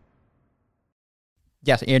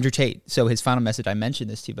 Yes, Andrew Tate. So his final message, I mentioned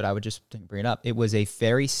this to you, but I would just bring it up. It was a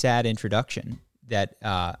very sad introduction that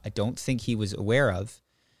I don't think he was aware of.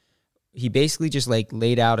 He basically just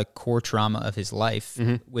laid out a core trauma of his life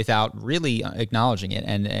without really acknowledging it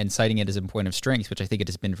and citing it as a point of strength, which I think it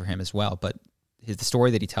has been for him as well. But the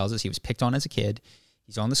story that he tells us, he was picked on as a kid.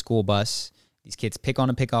 He's on the school bus. These kids pick on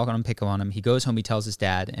him. He goes home, he tells his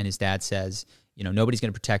dad, and his dad says, nobody's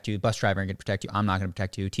going to protect you. The bus driver ain't going to protect you. I'm not going to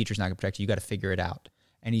protect you. Teacher's not going to protect you. You got to figure it out.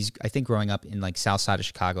 And he's, I think, growing up in south side of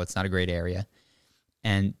Chicago. It's not a great area.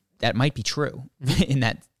 And that might be true in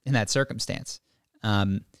that circumstance.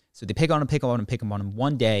 So they pick on him.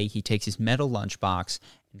 One day, he takes his metal lunchbox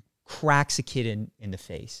and cracks a kid in the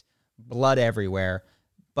face. Blood everywhere.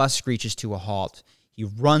 Bus screeches to a halt. He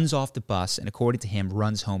runs off the bus and, according to him,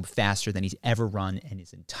 runs home faster than he's ever run in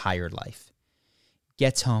his entire life.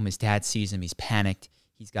 Gets home. His dad sees him. He's panicked.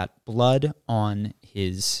 He's got blood on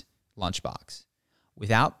his lunchbox.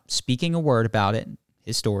 Without speaking a word about it,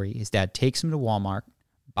 his story, his dad takes him to Walmart,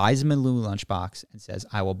 buys him a new lunchbox, and says,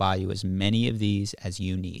 I will buy you as many of these as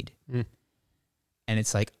you need. And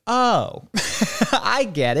it's like, oh, I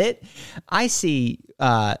get it. I see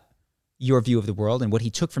your view of the world. And what he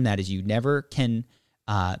took from that is you never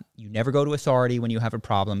go to authority when you have a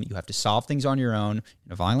problem. You have to solve things on your own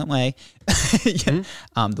in a violent way.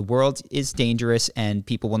 The world is dangerous and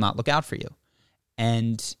people will not look out for you.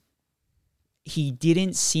 And he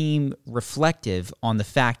didn't seem reflective on the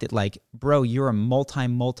fact that, like, bro, you're a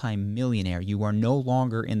multi-millionaire. You are no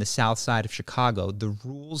longer in the south side of Chicago. The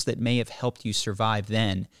rules that may have helped you survive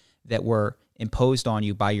then that were imposed on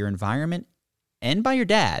you by your environment and by your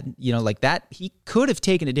dad, like that, he could have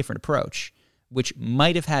taken a different approach, which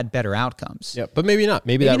might have had better outcomes. Yeah, but maybe not.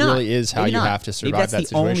 Maybe that not. Really is how you have to survive that situation. Maybe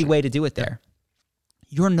that's the only way to do it there.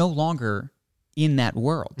 You're no longer in that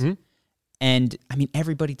world. Mm-hmm. And I mean,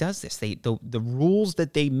 everybody does this. The rules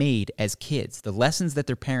that they made as kids, the lessons that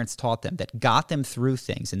their parents taught them that got them through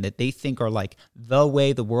things and that they think are like the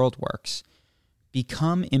way the world works,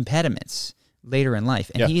 become impediments later in life.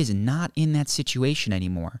 And he is not in that situation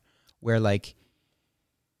anymore where, like,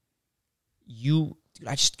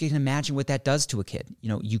 I just can imagine what that does to a kid.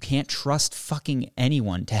 You can't trust fucking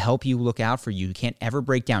anyone to help you look out for you. You can't ever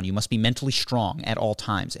break down. You must be mentally strong at all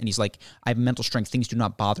times. And he's like, I have mental strength. Things do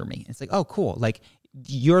not bother me. It's like, oh, cool. Like,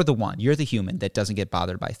 you're the one. You're the human that doesn't get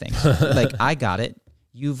bothered by things. Like, I got it.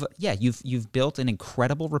 You've built an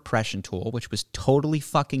incredible repression tool, which was totally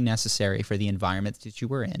fucking necessary for the environment that you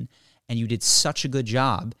were in. And you did such a good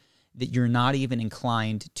job that you're not even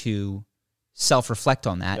inclined to self-reflect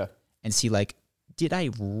on that and see, like, did I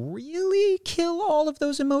really kill all of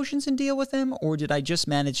those emotions and deal with them, or did I just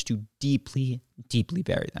manage to deeply, deeply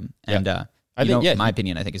bury them? And my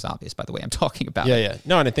opinion, I think, is obvious by the way I'm talking about it. Yeah.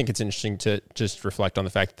 No, and I think it's interesting to just reflect on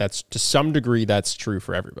the fact that that's, to some degree, that's true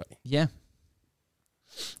for everybody. Yeah.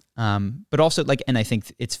 But also, like, and I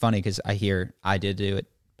think it's funny because I hear I did do it,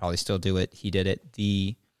 probably still do it, he did it.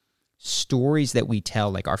 The stories that we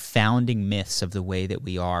tell, like our founding myths of the way that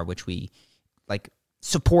we are, which we, like,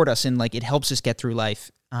 support us and, like, it helps us get through life.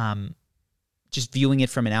 Just viewing it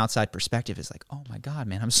from an outside perspective is like, oh my God,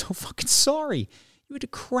 man, I'm so fucking sorry. You had to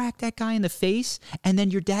crack that guy in the face, and then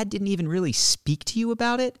your dad didn't even really speak to you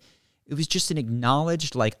about it. It was just an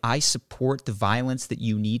acknowledged, like, I support the violence that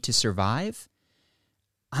you need to survive.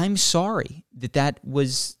 I'm sorry that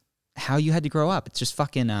was how you had to grow up. It's just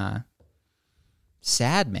fucking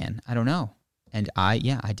sad, man. I don't know. And I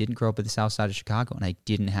didn't grow up in the south side of Chicago, and I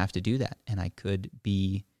didn't have to do that. And I could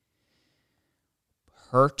be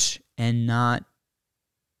hurt and not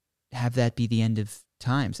have that be the end of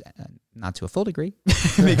times. Not to a full degree,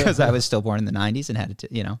 because I was still born in the 90s and had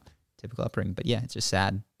a typical upbringing. But yeah, it's just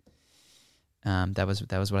sad. That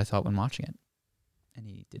was what I thought when watching it. And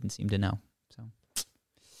he didn't seem to know. So.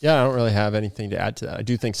 Yeah, I don't really have anything to add to that. I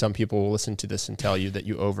do think some people will listen to this and tell you that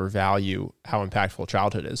you overvalue how impactful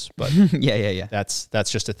childhood is. But yeah. That's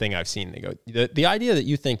just a thing I've seen. They go, the idea that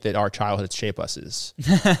you think that our childhoods shape us is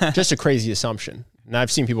just a crazy assumption. And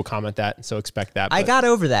I've seen people comment that, and so expect that. I got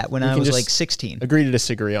over that when I was like 16. Agree to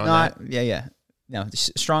disagree on that. Yeah. No,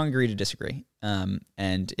 strong agree to disagree.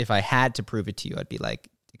 And if I had to prove it to you, I'd be like,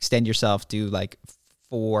 extend yourself, do like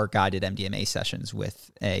 4 guided MDMA sessions with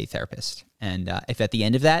a therapist. And if at the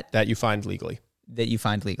end of that you find legally,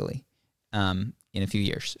 in a few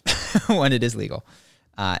years, when it is legal,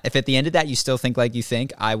 if at the end of that you still think like you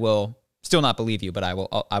think, I will still not believe you, but I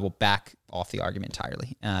will back off the argument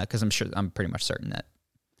entirely, because I'm pretty much certain that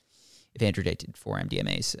if Andrew Tate did 4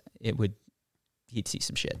 MDMAs, he'd see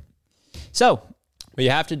some shit. So, but you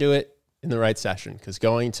have to do it in the right session, because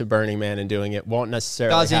going to Burning Man and doing it won't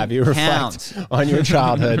necessarily have you reflect on your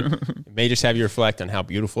childhood. It may just have you reflect on how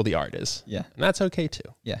beautiful the art is. Yeah. And that's okay too.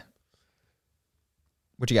 Yeah.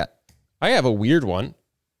 What you got? I have a weird one.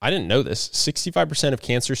 I didn't know this. 65% of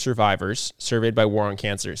cancer survivors surveyed by War on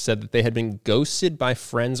Cancer said that they had been ghosted by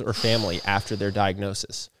friends or family after their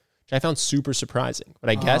diagnosis, which I found super surprising. But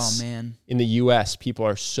I guess in the US, people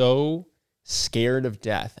are so scared of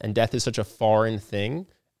death, and death is such a foreign thing.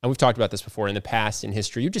 And we've talked about this before. In the past, in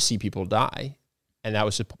history, you just see people die, and that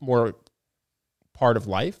was more part of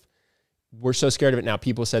life. We're so scared of it now.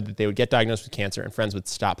 People said that they would get diagnosed with cancer, and friends would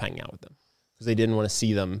stop hanging out with them because they didn't want to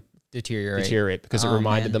see them deteriorate because it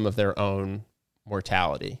reminded them of their own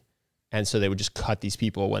mortality. And so they would just cut these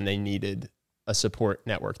people when they needed a support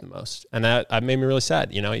network the most. And that made me really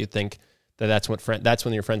sad. You'd think that that's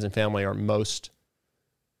when your friends and family are most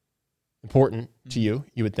important to you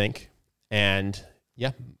would think. And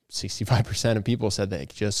yeah, 65% of people said they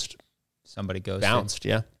just somebody goes bounced.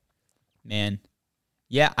 Yeah, man.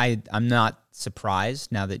 Yeah, I'm not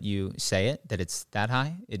surprised now that you say it that it's that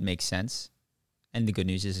high. It makes sense. And the good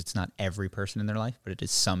news is it's not every person in their life, but it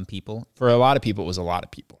is some people. For a lot of people, it was a lot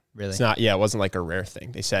of people. Really? It's not, yeah, it wasn't like a rare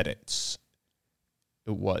thing. They said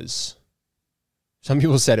some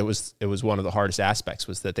people said it was one of the hardest aspects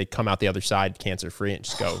was that they come out the other side cancer free and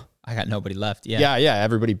just go, I got nobody left. Yeah. yeah,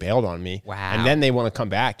 everybody bailed on me. Wow. And then they want to come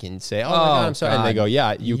back and say, oh my God, I'm sorry. God. And they go,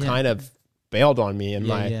 yeah, you kind of bailed on me in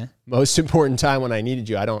my most important time when I needed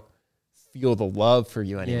you. I don't feel the love for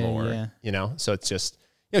you anymore, you know? So it's just,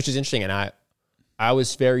 it's just interesting. And I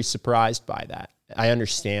was very surprised by that. I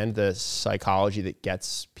understand the psychology that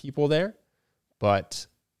gets people there, but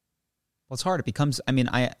well, it's hard. It becomes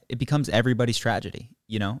everybody's tragedy,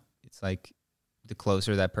 you know? It's like the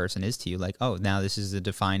closer that person is to you, like, oh, now this is a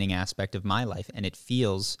defining aspect of my life, and it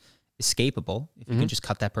feels escapable if you can just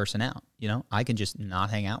cut that person out, you know? I can just not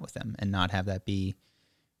hang out with them and not have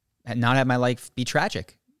my life be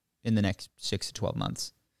tragic in the next 6 to 12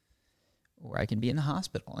 months. Or I can be in the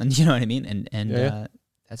hospital, and you know what I mean? And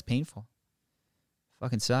that's painful.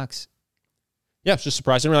 Fucking sucks. Yeah, it's just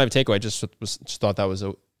surprised. I didn't really have a takeaway. Just thought that was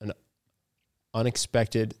an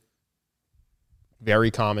unexpected, very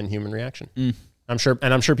common human reaction. I'm sure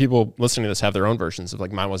people listening to this have their own versions of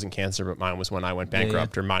like, mine wasn't cancer, but mine was when I went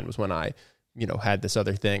bankrupt, or mine was when I, had this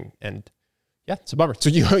other thing. And yeah, it's a bummer. So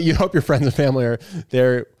you hope your friends and family are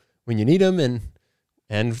there when you need them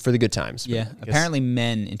and for the good times. Yeah. Apparently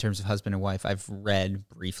men, in terms of husband and wife, I've read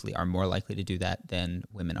briefly, are more likely to do that than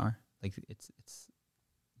women are. Like it's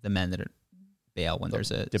the men that bail when there's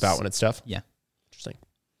a dip out when it's tough. Yeah. Interesting.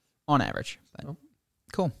 On average. But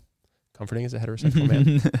cool. Comforting as a heterosexual man.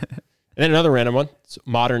 And then another random one. So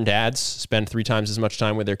modern dads spend 3 times as much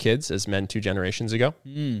time with their kids as men 2 generations ago.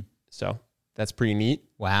 So that's pretty neat.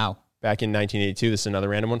 Wow. Back in 1982, this is another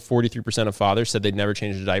random one. 43% of fathers said they'd never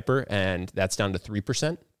change a diaper, and that's down to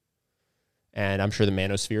 3%. And I'm sure the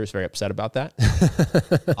manosphere is very upset about that.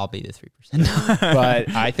 I'll be the 3%. But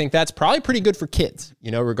I think that's probably pretty good for kids,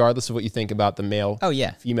 regardless of what you think about the male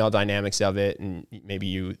female dynamics of it. And maybe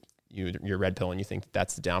you're red pill and you think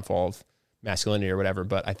that's the downfall of masculinity or whatever.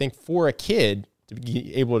 But I think for a kid to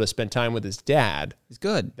be able to spend time with his dad is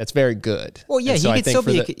good. That's very good. Well, yeah, he could still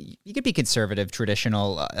be he could be conservative,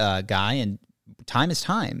 traditional guy, and time is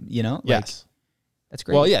time, Yes. That's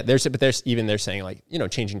great. Well, yeah, they're saying like,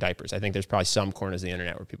 changing diapers. I think there's probably some corners of the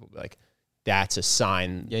internet where people be like, that's a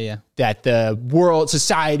sign that the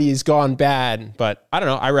society has gone bad. But I don't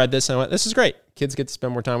know. I read this and I went, this is great. Kids get to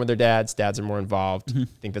spend more time with their dads. Dads are more involved. I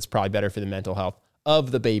think that's probably better for the mental health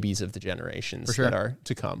of the babies of the generations that are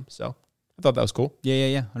to come. So I thought that was cool.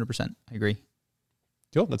 Yeah. 100%. I agree.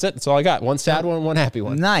 Cool. That's it. That's all I got. One sad one, one happy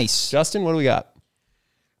one. Nice. Justin, what do we got?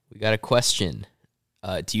 We got a question.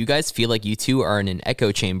 Do you guys feel like you two are in an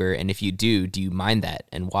echo chamber? And if you do you mind that,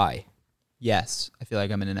 and why? Yes, I feel like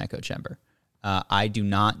I'm in an echo chamber. I do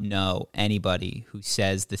not know anybody who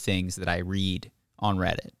says the things that I read on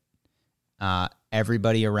Reddit.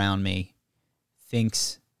 Everybody around me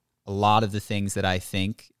thinks a lot of the things that I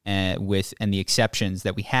think, and the exceptions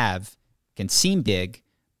that we have can seem big,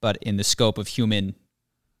 but in the scope of human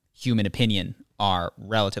opinion are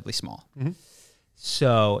relatively small. Mm-hmm.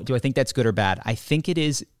 So do I think that's good or bad? I think it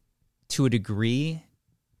is, to a degree,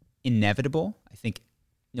 inevitable. I think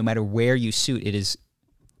no matter where you suit, it is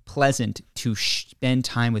pleasant to spend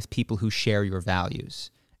time with people who share your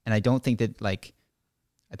values. And I don't think that,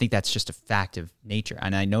 I think that's just a fact of nature.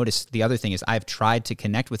 And I noticed the other thing is I've tried to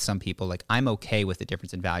connect with some people. I'm okay with the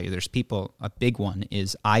difference in value. There's people, a big one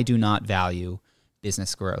is I do not value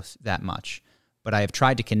business growth that much. But I have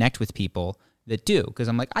tried to connect with people that do, because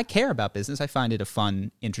I'm like, I care about business. I find it a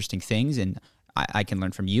fun, interesting things, and I can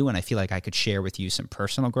learn from you, and I feel like I could share with you some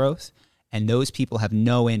personal growth. And those people have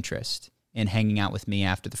no interest in hanging out with me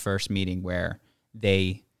after the first meeting where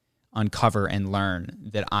they uncover and learn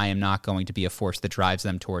that I am not going to be a force that drives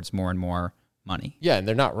them towards more and more money. Yeah, and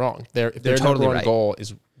they're not wrong. Their totally number one right. goal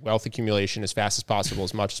is wealth accumulation as fast as possible,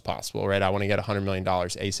 as much as possible, right? I want to get $100 million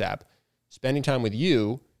ASAP. Spending time with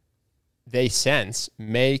you, they sense,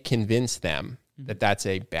 may convince them that that's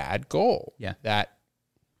a bad goal. Yeah. That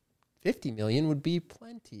 50 million would be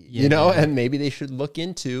plenty, Yeah. and maybe they should look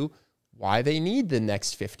into why they need the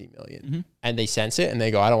next 50 million. Mm-hmm. And they sense it and they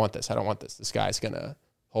go, I don't want this. This guy's going to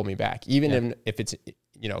hold me back. Even if it's,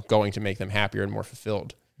 going to make them happier and more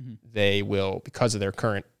fulfilled, they will, because of their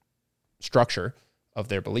current structure of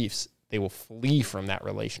their beliefs, they will flee from that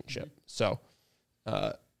relationship. So,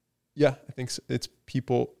 I think it's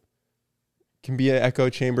people can be an echo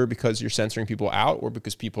chamber because you're censoring people out, or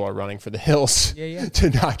because people are running for the hills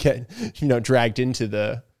to not get, dragged into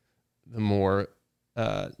the more,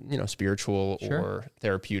 spiritual or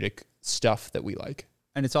therapeutic stuff that we like.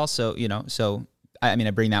 And it's also, so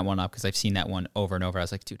I bring that one up because I've seen that one over and over. I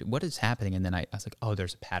was like, dude, what is happening? And then I was like, oh,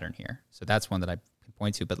 there's a pattern here. So that's one that I can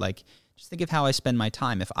point to, but like, just think of how I spend my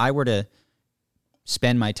time. If I were to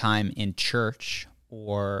spend my time in church,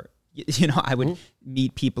 or, you know, I would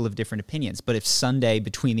meet people of different opinions. But if Sunday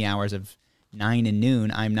between the hours of 9 and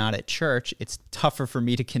noon, I'm not at church, it's tougher for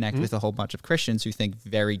me to connect with a whole bunch of Christians who think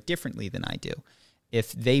very differently than I do.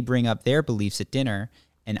 If they bring up their beliefs at dinner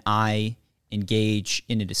and I engage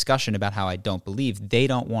in a discussion about how I don't believe, they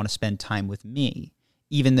don't want to spend time with me,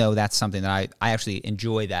 even though that's something that I actually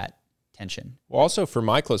enjoy that tension. Well, also for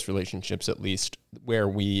my close relationships, at least, where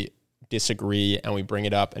we disagree and we bring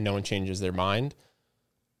it up and no one changes their mind,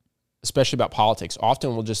 especially about politics,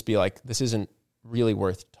 often we'll just be like, this isn't really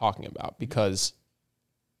worth talking about because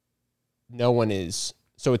no one is.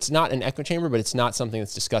 So it's not an echo chamber, but it's not something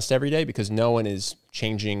that's discussed every day because no one is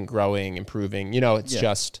changing, growing, improving. You know, it's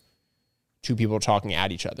just two people talking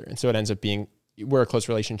at each other. And so it ends up being, we're a close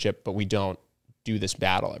relationship, but we don't do this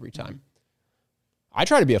battle every time. I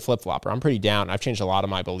try to be a flip-flopper. I'm pretty down. I've changed a lot of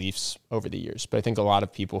my beliefs over the years, but I think a lot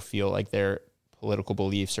of people feel like their political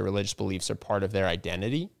beliefs or religious beliefs are part of their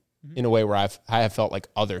identity in a way where I have felt like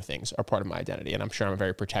other things are part of my identity. And I'm sure I'm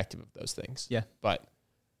very protective of those things. Yeah. But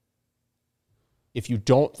if you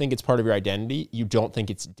don't think it's part of your identity, you don't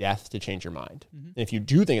think it's death to change your mind. And if you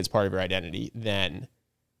do think it's part of your identity, then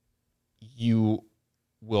you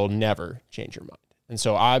will never change your mind. And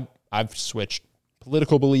so I've switched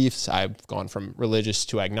political beliefs. I've gone from religious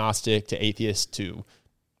to agnostic to atheist to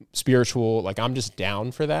spiritual. Like, I'm just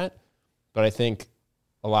down for that. But I think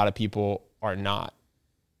a lot of people are not.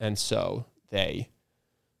 And so they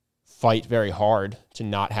fight very hard to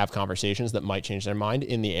not have conversations that might change their mind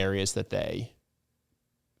in the areas that they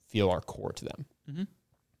feel are core to them.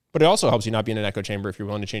 But it also helps you not be in an echo chamber if you're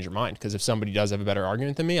willing to change your mind. Because if somebody does have a better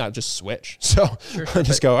argument than me, I'll just switch. So I'll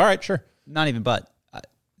just go, all right, sure. Not even, but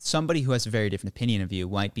somebody who has a very different opinion of you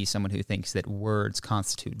might be someone who thinks that words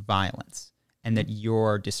constitute violence and that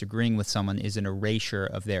you're disagreeing with someone is an erasure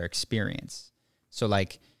of their experience. So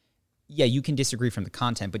like, yeah, you can disagree from the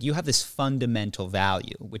content, but you have this fundamental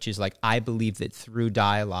value, which is like, I believe that through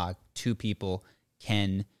dialogue, two people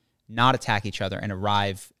can not attack each other and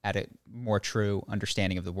arrive at a more true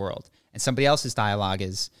understanding of the world. And somebody else's dialogue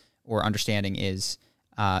is, or understanding is,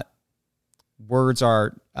 words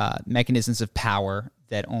are mechanisms of power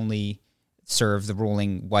that only serve the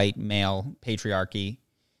ruling white male patriarchy.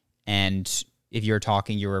 And if you're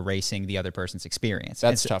talking, you're erasing the other person's experience.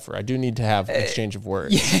 That's tougher. I do need to have exchange of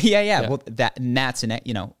words. Yeah. Well, that's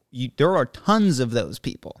there are tons of those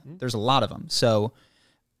people. There's a lot of them. So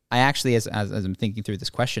I actually, as I'm thinking through this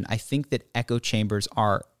question, I think that echo chambers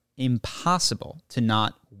are impossible to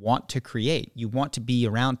not want to create. You want to be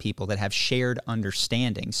around people that have shared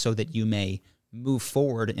understanding so that you may move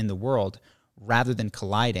forward in the world rather than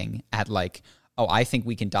colliding at like, oh, I think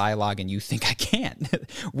we can dialogue and you think I can't.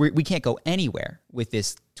 We can't go anywhere with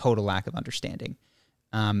this total lack of understanding.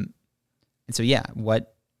 And so, yeah,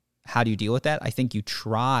 how do you deal with that? I think you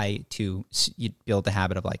try to build the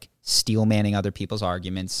habit of like steel manning other people's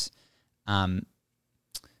arguments. I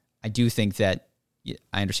do think that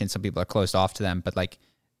I understand some people are closed off to them, but like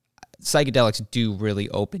psychedelics do really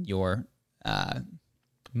open your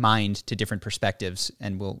mind to different perspectives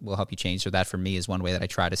and will help you change. So that for me is one way that I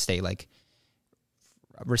try to stay like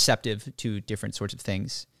receptive to different sorts of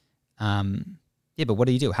things. Yeah, but what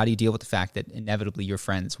do you do? How do you deal with the fact that inevitably your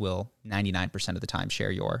friends will 99% of the time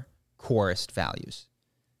share your corest values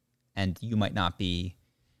and you might not be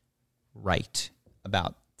right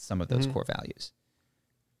about some of those core values?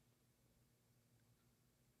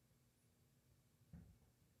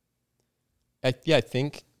 I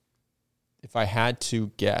think if I had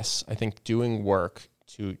to guess, I think doing work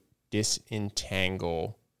to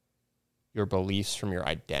disentangle your beliefs from your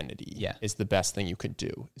identity is the best thing you could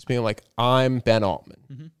do. It's being like, I'm Ben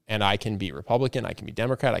Altman, and I can be Republican, I can be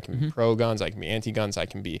Democrat, I can be pro-guns, I can be anti-guns, I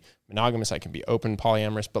can be monogamous, I can be open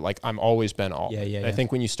polyamorous, but like I'm always Ben Altman. I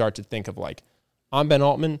think when you start to think of like, I'm Ben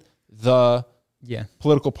Altman, the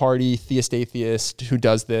political party, theist, atheist, who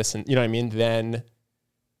does this, and you know what I mean, then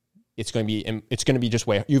it's going to be just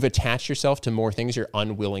way, you've attached yourself to more things you're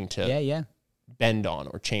unwilling to bend on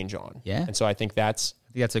or change on. Yeah. And so I think that's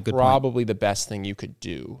a good probably the best thing you could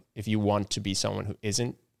do if you want to be someone who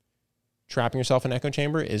isn't trapping yourself in an echo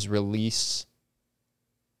chamber, is release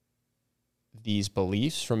these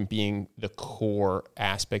beliefs from being the core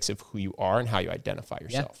aspects of who you are and how you identify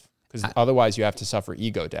yourself. Because otherwise you have to suffer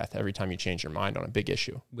ego death every time you change your mind on a big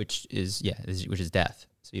issue. Which is death.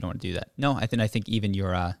 So you don't want to do that. No, I think even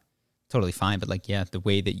you're totally fine. But like, the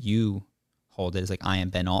way that you hold it is like, I am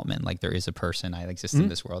Ben Altman. Like there is a person, I exist in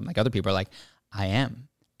this world. And like other people are like, I am.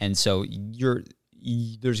 And so there's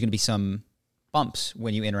going to be some bumps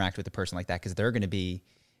when you interact with a person like that, because they're going to be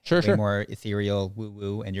Sure. more ethereal,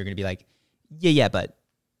 woo-woo, and you're going to be like, yeah, but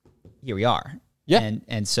here we are. Yeah.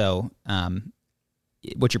 And so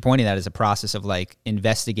what you're pointing at is a process of like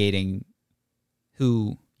investigating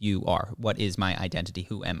who you are. What is my identity?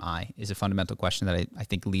 Who am I? Is a fundamental question that I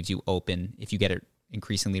think leaves you open, if you get it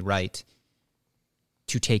increasingly right,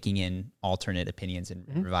 to taking in alternate opinions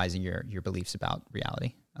and revising your beliefs about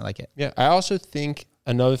reality. I like it. Yeah. I also think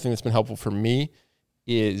another thing that's been helpful for me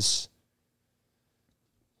is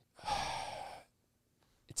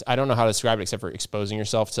I don't know how to describe it except for exposing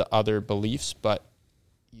yourself to other beliefs, but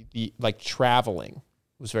like traveling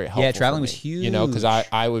was very helpful. Yeah, traveling for me, was huge. You know, because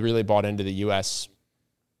I would really bought into the U.S.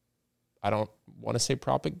 I don't want to say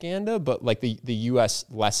propaganda, but like the U.S.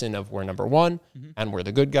 lesson of we're number one and we're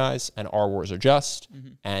the good guys and our wars are just.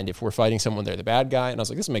 And if we're fighting someone, they're the bad guy. And I was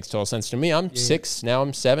like, this makes total sense to me. I'm 6, now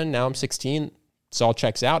I'm 7, now I'm 16. This all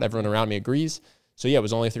checks out. Everyone around me agrees. So yeah, it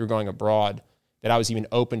was only through going abroad that I was even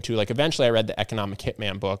open to, like, eventually I read the Economic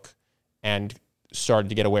Hitman book and started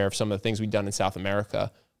to get aware of some of the things we'd done in South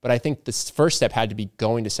America. But I think the first step had to be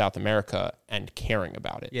going to South America and caring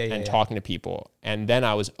about it and talking to people. And then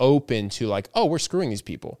I was open to like, oh, we're screwing these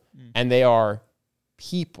people. And they are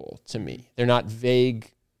people to me. They're not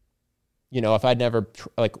vague. You know, if I'd never,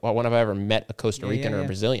 like, when have I ever met a Costa Rican or a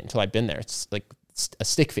Brazilian until I've been there? It's like a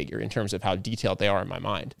stick figure in terms of how detailed they are in my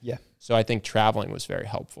mind. Yeah. So I think traveling was very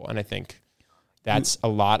helpful. And I think that's a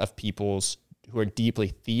lot of people's who are deeply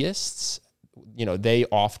theists. You know, they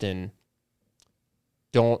often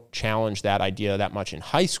don't challenge that idea that much in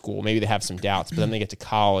high school. Maybe they have some doubts, but then they get to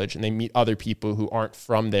college and they meet other people who aren't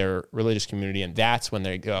from their religious community. And that's when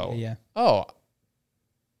they go, oh,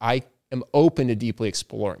 I am open to deeply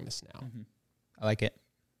exploring this now. I like it.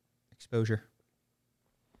 Exposure.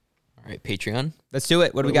 All right, Patreon. Let's do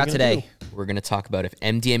it. What do we got today? We're going to talk about if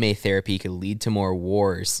MDMA therapy could lead to more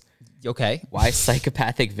wars. Okay. Why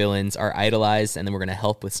psychopathic villains are idolized, and then we're going to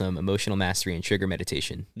help with some emotional mastery and trigger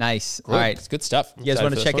meditation. Nice. Cool. All right. It's good stuff. You guys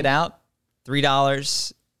want to check it out?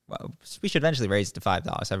 $3. Well, we should eventually raise it to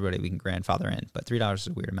 $5. Everybody we can grandfather in, but $3 is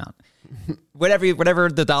a weird amount. Whatever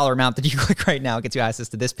the dollar amount that you click right now gets you access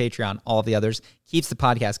to this Patreon, all of the others, keeps the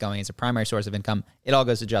podcast going. It's a primary source of income. It all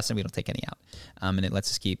goes to Justin. We don't take any out. And it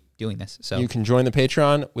lets us keep doing this. So you can join the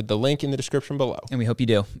Patreon with the link in the description below. And we hope you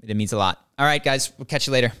do. It means a lot. All right, guys. We'll catch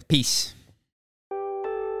you later. Peace.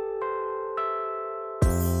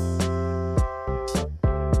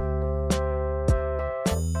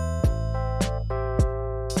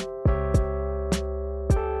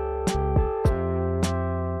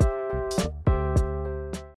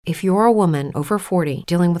 If you're a woman over 40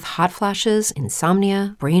 dealing with hot flashes,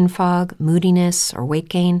 insomnia, brain fog, moodiness, or weight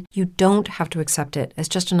gain, you don't have to accept it as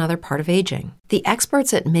just another part of aging. The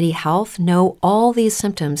experts at MIDI Health know all these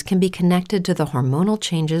symptoms can be connected to the hormonal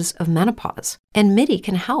changes of menopause. And MIDI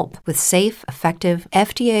can help with safe, effective,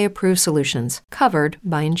 FDA-approved solutions covered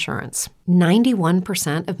by insurance.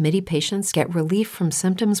 91% of MIDI patients get relief from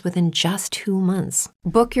symptoms within just 2 months.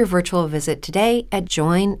 Book your virtual visit today at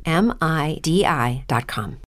joinmidi.com.